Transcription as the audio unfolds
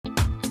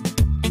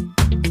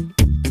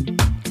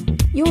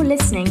You're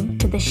listening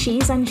to the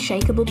She's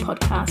Unshakable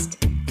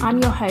podcast.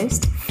 I'm your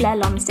host, Fleur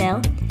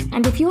Lonsdale,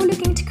 and if you're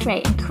looking to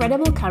create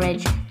incredible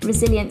courage,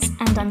 resilience,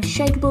 and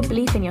unshakable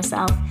belief in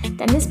yourself,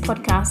 then this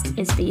podcast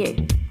is for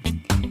you.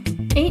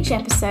 Each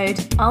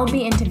episode, I'll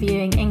be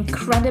interviewing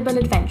incredible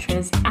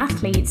adventurers,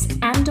 athletes,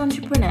 and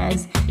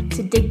entrepreneurs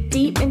to dig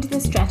deep into the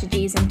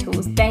strategies and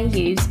tools they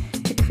use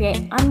to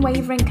create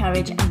unwavering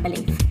courage and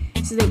belief,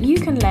 so that you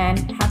can learn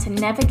how to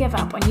never give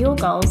up on your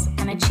goals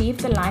and achieve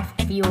the life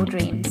of your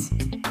dreams.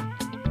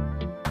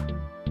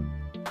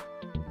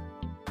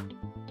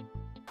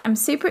 I'm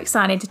super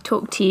excited to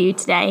talk to you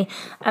today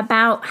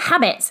about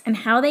habits and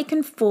how they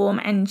can form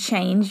and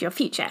change your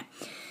future.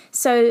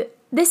 So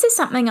this is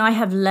something I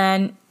have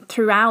learned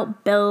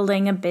throughout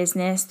building a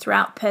business,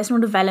 throughout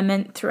personal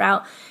development,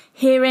 throughout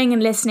hearing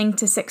and listening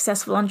to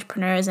successful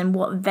entrepreneurs and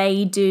what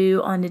they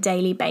do on a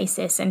daily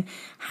basis and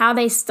how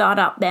they start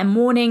up their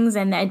mornings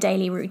and their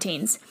daily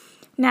routines.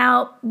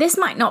 Now, this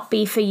might not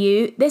be for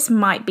you. This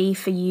might be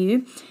for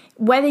you.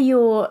 Whether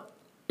you're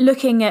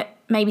looking at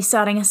maybe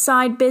starting a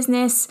side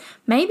business,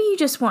 maybe you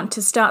just want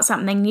to start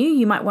something new.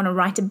 You might want to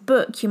write a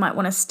book. You might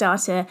want to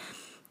start to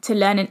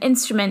learn an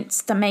instrument,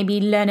 to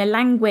maybe learn a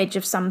language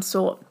of some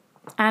sort.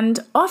 And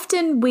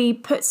often we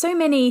put so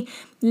many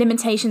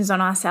limitations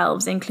on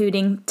ourselves,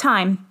 including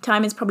time.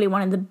 Time is probably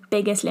one of the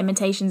biggest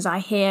limitations I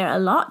hear a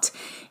lot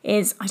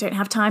is, I don't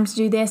have time to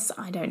do this,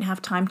 I don't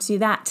have time to do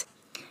that.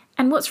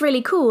 And what's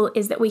really cool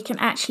is that we can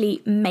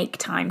actually make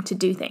time to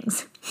do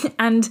things.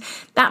 And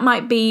that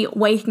might be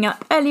waking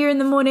up earlier in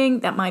the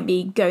morning, that might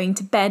be going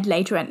to bed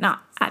later at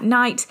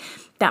night,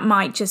 that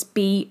might just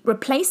be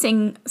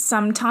replacing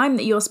some time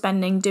that you're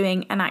spending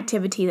doing an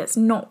activity that's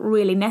not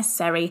really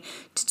necessary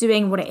to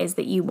doing what it is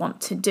that you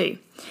want to do.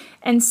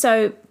 And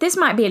so this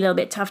might be a little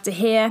bit tough to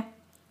hear,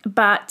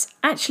 but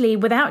actually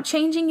without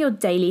changing your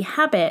daily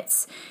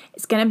habits,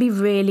 it's going to be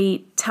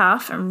really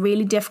tough and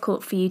really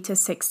difficult for you to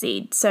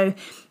succeed. So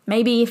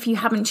maybe if you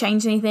haven't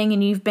changed anything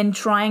and you've been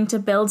trying to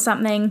build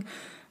something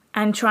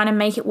and trying to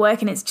make it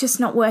work and it's just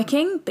not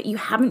working, but you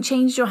haven't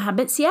changed your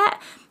habits yet,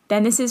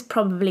 then this is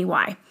probably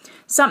why.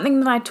 Something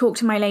that I talk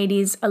to my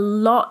ladies a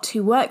lot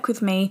who work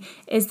with me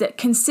is that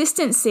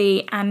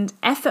consistency and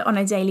effort on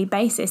a daily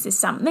basis is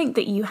something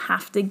that you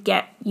have to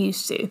get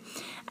used to.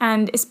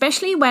 And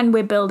especially when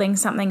we're building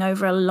something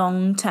over a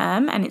long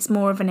term and it's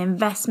more of an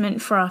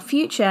investment for our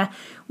future,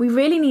 we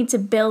really need to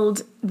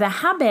build the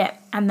habit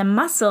and the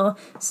muscle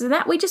so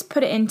that we just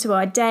put it into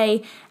our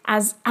day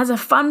as a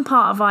fun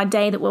part of our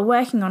day that we're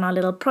working on our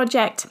little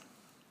project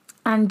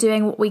and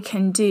doing what we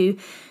can do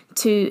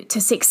to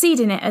succeed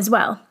in it as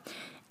well.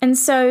 And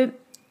so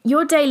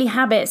your daily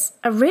habits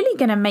are really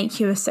going to make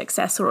you a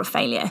success or a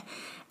failure.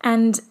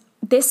 And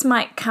this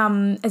might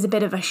come as a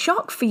bit of a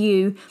shock for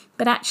you,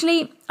 but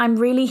actually I'm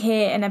really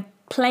here in a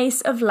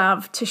place of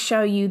love to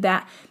show you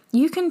that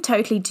you can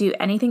totally do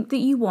anything that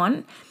you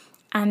want.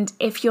 And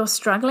if you're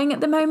struggling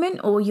at the moment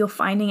or you're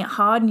finding it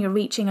hard and you're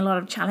reaching a lot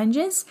of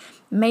challenges,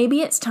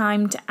 maybe it's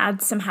time to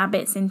add some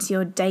habits into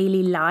your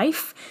daily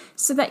life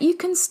so that you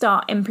can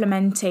start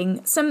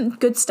implementing some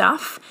good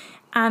stuff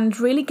and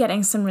really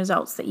getting some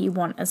results that you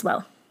want as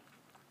well.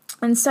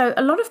 And so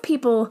a lot of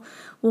people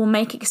will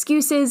make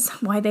excuses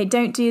why they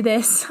don't do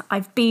this.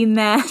 I've been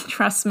there,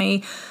 trust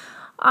me.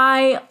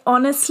 I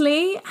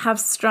honestly have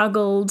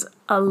struggled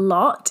a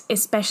lot,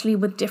 especially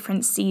with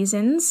different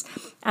seasons,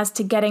 as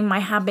to getting my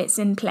habits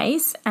in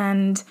place.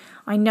 And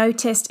I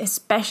noticed,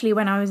 especially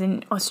when I was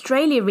in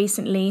Australia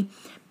recently,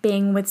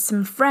 being with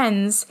some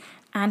friends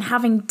and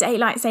having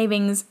daylight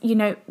savings,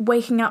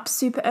 waking up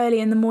super early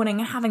in the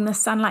morning and having the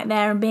sunlight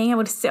there and being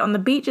able to sit on the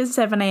beach at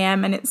 7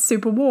 a.m. and it's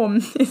super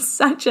warm. It's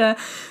such a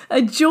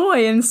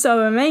joy and so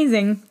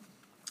amazing.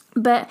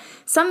 But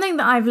something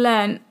that I've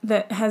learned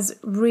that has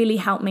really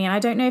helped me, and I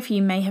don't know if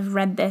you may have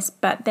read this,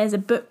 but there's a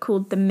book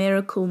called The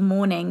Miracle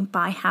Morning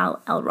by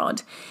Hal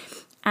Elrod.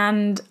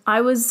 And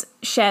I was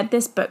shared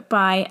this book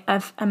by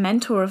a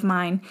mentor of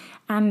mine,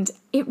 and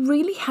it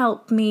really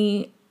helped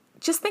me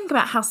just think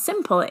about how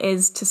simple it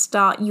is to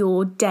start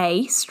your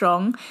day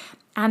strong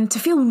and to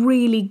feel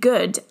really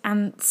good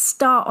and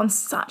start on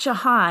such a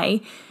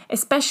high,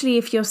 especially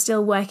if you're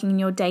still working in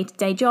your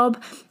day-to-day job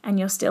and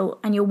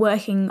you're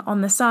working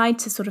on the side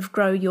to sort of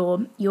grow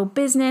your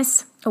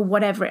business or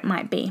whatever it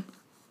might be.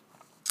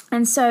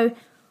 And so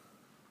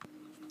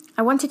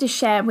I wanted to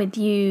share with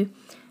you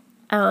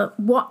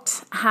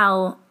what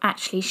Hal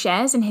actually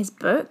shares in his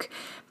book,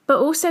 but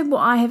also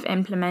what I have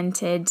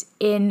implemented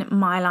in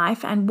my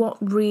life and what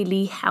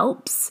really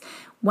helps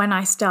when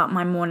I start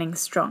my morning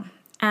strong.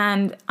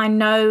 And I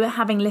know,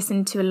 having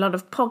listened to a lot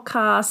of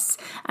podcasts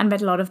and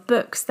read a lot of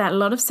books, that a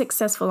lot of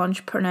successful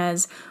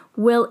entrepreneurs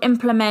will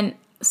implement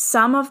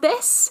some of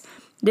this,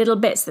 little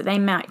bits that they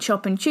might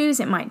chop and choose.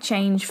 It might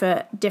change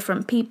for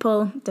different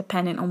people,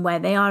 depending on where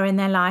they are in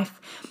their life.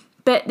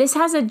 But this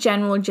has a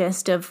general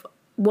gist of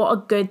what are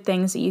good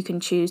things that you can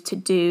choose to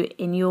do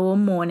in your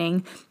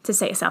morning to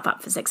set yourself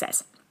up for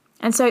success.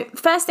 And so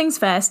first things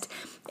first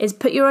is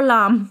put your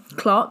alarm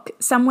clock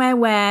somewhere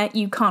where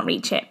you can't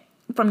reach it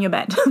from your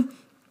bed.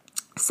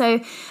 So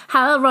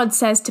Hal Elrod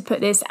says to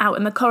put this out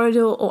in the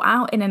corridor or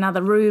out in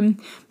another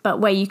room, but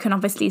where you can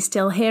obviously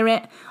still hear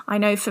it. I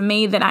know for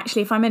me that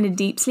actually if I'm in a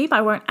deep sleep,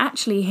 I won't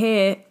actually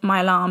hear my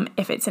alarm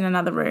if it's in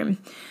another room.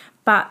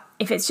 But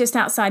if it's just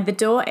outside the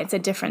door, it's a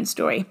different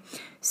story.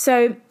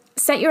 So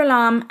set your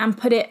alarm and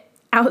put it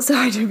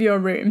outside of your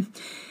room.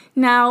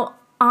 Now,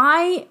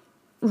 I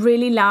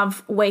really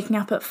love waking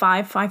up at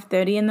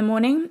 5:30 in the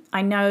morning.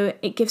 I know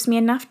it gives me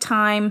enough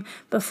time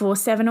before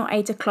 7 or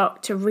 8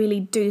 o'clock to really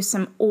do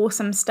some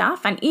awesome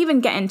stuff and even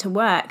get into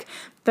work.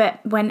 But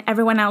when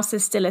everyone else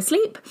is still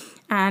asleep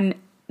and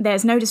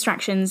there's no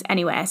distractions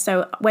anywhere.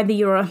 So whether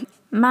you're a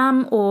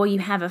mum or you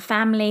have a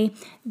family,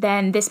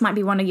 then this might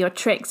be one of your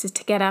tricks, is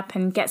to get up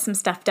and get some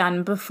stuff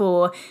done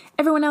before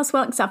everyone else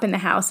wakes up in the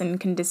house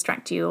and can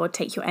distract you or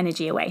take your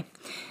energy away.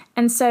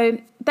 And so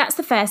that's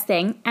the first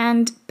thing.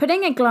 And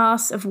putting a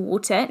glass of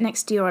water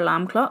next to your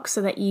alarm clock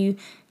so that you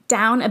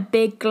down a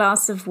big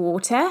glass of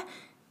water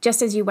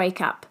just as you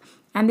wake up.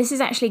 And this is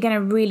actually going to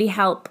really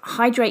help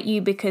hydrate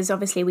you, because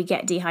obviously we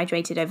get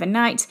dehydrated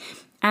overnight,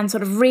 and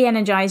sort of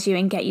re-energize you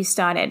and get you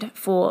started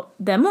for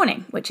the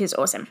morning, which is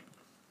awesome.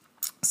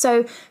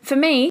 So for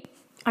me,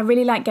 I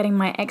really like getting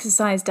my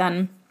exercise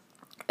done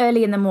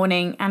early in the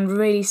morning and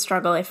really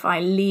struggle if I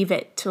leave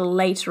it till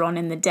later on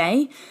in the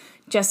day,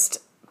 just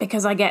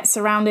because I get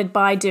surrounded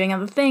by doing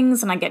other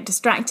things and I get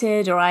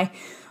distracted, or I've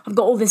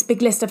got all this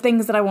big list of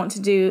things that I want to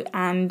do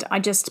and I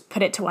just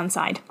put it to one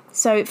side.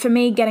 So for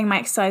me, getting my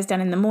exercise done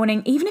in the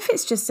morning, even if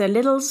it's just a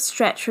little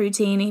stretch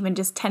routine, even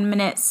just 10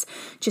 minutes,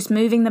 just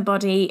moving the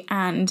body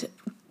and,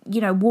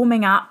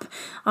 warming up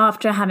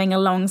after having a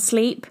long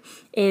sleep,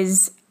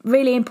 is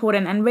really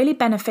important and really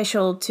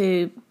beneficial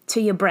to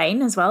your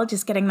brain as well,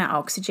 just getting that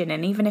oxygen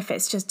in, even if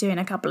it's just doing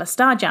a couple of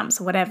star jumps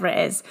or whatever it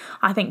is.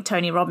 I think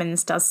Tony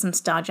Robbins does some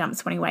star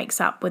jumps when he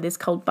wakes up with his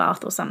cold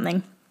bath or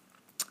something.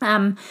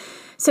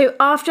 So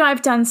after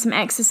I've done some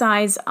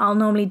exercise, I'll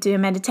normally do a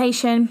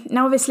meditation.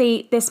 Now,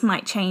 obviously, this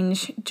might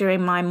change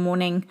during my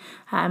morning,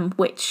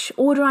 which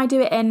order I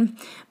do it in,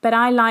 but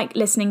I like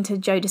listening to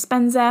Joe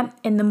Dispenza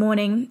in the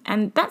morning,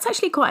 and that's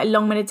actually quite a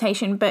long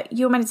meditation, but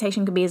your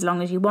meditation can be as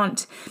long as you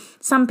want.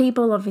 Some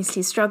people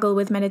obviously struggle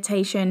with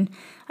meditation.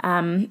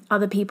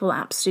 Other people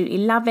absolutely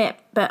love it.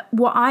 But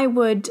what I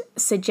would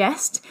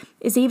suggest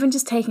is even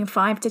just taking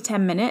 5 to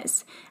 10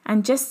 minutes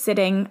and just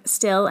sitting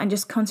still and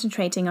just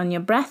concentrating on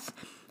your breath.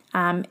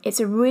 It's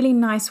a really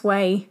nice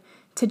way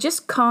to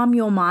just calm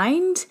your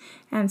mind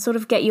and sort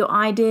of get your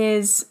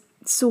ideas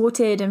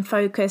sorted and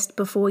focused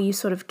before you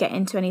sort of get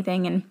into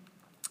anything, and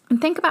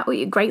think about what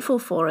you're grateful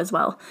for as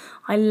well.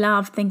 I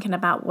love thinking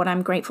about what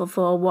I'm grateful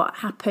for, what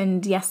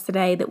happened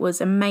yesterday that was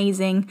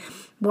amazing,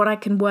 what I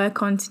can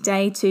work on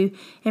today to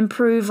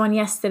improve on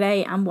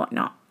yesterday and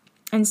whatnot.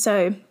 And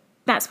so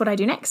that's what I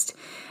do next.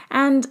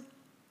 And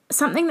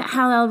something that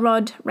Hal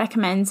Elrod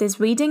recommends is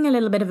reading a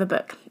little bit of a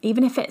book,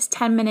 even if it's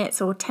 10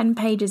 minutes or 10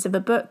 pages of a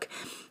book,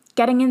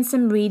 getting in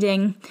some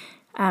reading,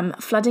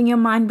 flooding your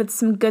mind with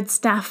some good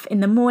stuff in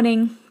the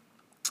morning.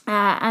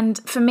 And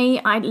for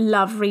me, I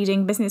love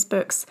reading business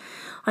books.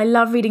 I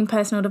love reading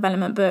personal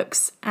development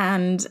books.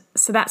 And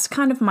so that's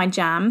kind of my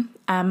jam.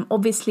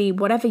 Obviously,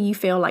 whatever you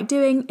feel like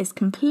doing is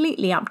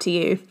completely up to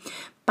you.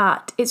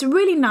 But it's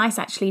really nice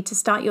actually to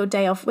start your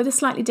day off with a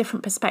slightly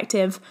different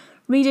perspective,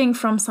 reading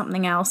from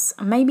something else,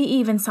 maybe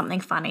even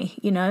something funny,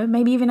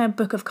 maybe even a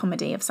book of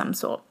comedy of some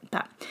sort.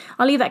 But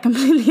I'll leave that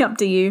completely up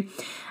to you.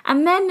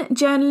 And then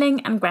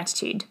journaling and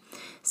gratitude.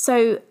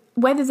 So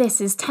whether this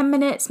is 10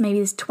 minutes, maybe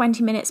it's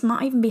 20 minutes,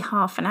 might even be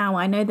half an hour.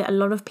 I know that a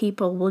lot of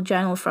people will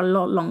journal for a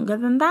lot longer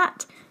than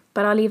that,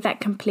 but I'll leave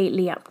that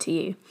completely up to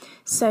you.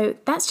 So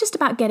that's just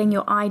about getting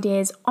your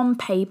ideas on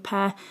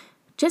paper,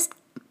 just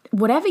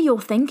whatever you're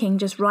thinking,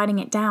 just writing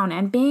it down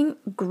and being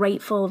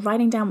grateful.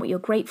 Writing down what you're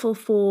grateful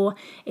for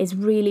is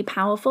really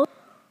powerful.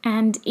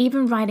 And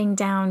even writing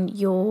down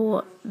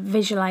your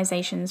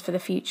visualizations for the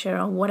future,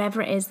 or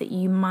whatever it is that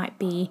you might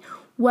be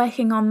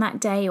working on that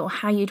day, or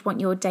how you'd want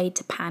your day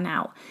to pan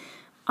out.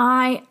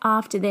 I,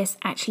 after this,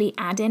 actually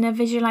add in a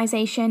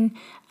visualization.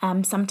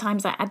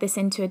 Sometimes I add this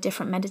into a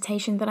different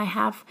meditation that I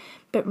have,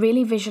 but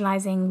really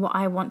visualizing what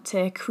I want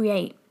to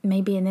create,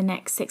 maybe in the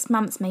next 6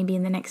 months, maybe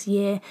in the next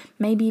year,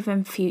 maybe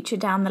even future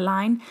down the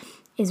line,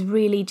 is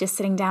really just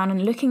sitting down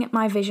and looking at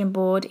my vision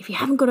board. If you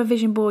haven't got a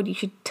vision board, you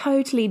should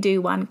totally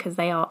do one, because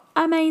they are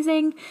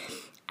amazing.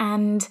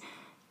 And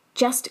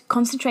just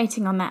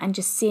concentrating on that and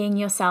just seeing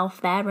yourself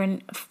there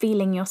and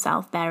feeling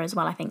yourself there as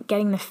well. I think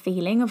getting the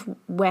feeling of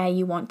where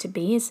you want to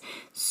be is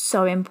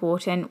so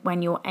important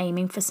when you're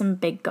aiming for some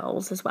big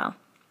goals as well.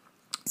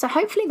 So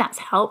hopefully that's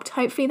helped.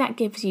 Hopefully that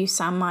gives you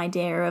some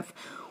idea of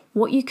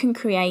what you can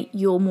create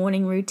your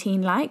morning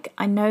routine like.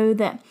 I know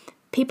that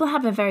people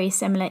have a very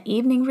similar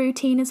evening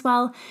routine as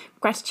well.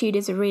 Gratitude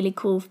is a really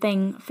cool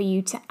thing for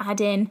you to add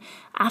in.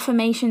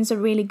 Affirmations are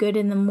really good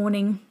in the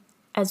morning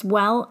as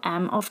well.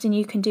 Often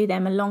you can do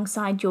them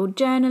alongside your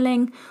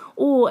journaling,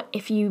 or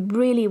if you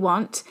really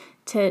want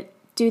to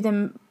do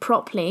them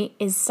properly,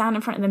 is stand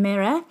in front of the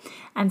mirror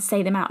and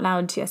say them out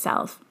loud to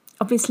yourself.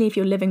 Obviously, if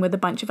you're living with a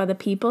bunch of other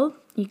people,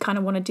 you kind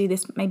of want to do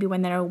this maybe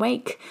when they're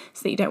awake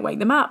so that you don't wake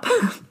them up.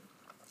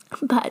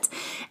 But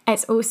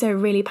it's also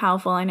really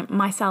powerful. And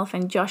myself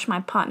and Josh, my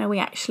partner, we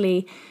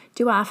actually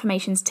do our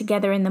affirmations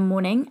together in the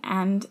morning.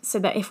 And so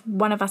that if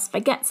one of us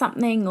forgets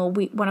something or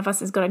one of us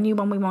has got a new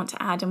one we want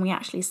to add, and we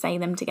actually say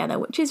them together,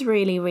 which is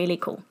really, really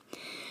cool.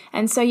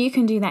 And so you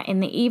can do that in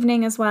the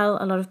evening as well.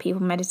 A lot of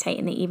people meditate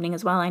in the evening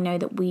as well. I know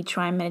that we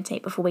try and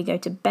meditate before we go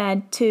to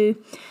bed too.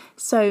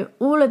 So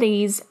all of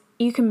these,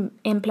 you can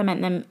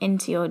implement them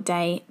into your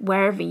day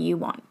wherever you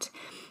want.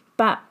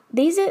 But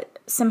these are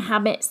some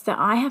habits that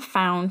I have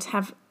found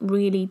have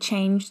really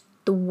changed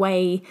the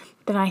way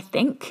that I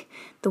think,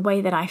 the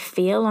way that I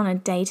feel on a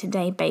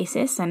day-to-day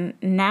basis. And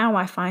now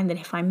I find that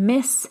if I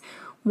miss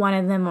one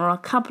of them or a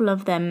couple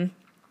of them,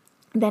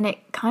 then it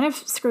kind of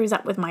screws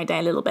up with my day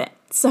a little bit.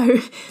 So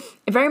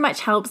it very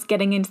much helps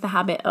getting into the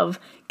habit of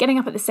getting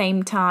up at the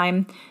same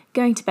time,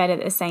 going to bed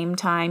at the same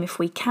time if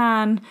we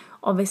can.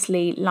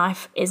 Obviously,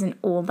 life isn't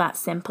all that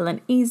simple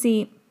and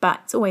easy,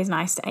 but it's always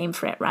nice to aim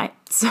for it, right?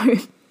 So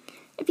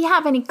if you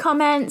have any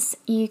comments,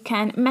 you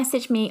can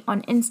message me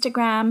on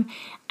Instagram,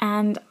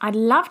 and I'd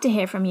love to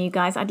hear from you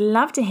guys. I'd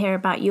love to hear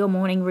about your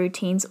morning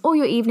routines or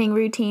your evening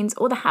routines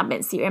or the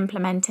habits you're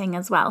implementing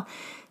as well.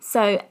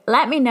 So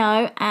let me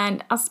know,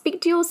 and I'll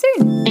speak to you all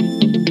soon.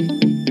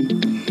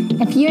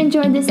 If you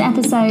enjoyed this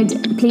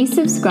episode, please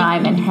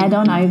subscribe and head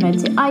on over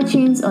to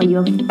iTunes or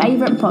your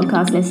favorite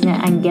podcast listener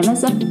and give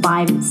us a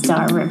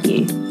 5-star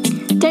review.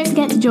 Don't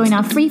forget to join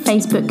our free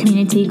Facebook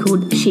community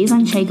called She's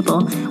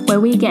Unshakable, where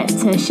we get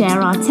to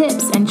share our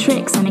tips and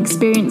tricks and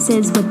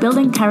experiences with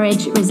building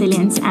courage,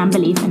 resilience, and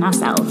belief in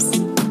ourselves.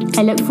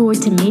 I look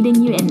forward to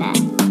meeting you in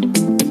there.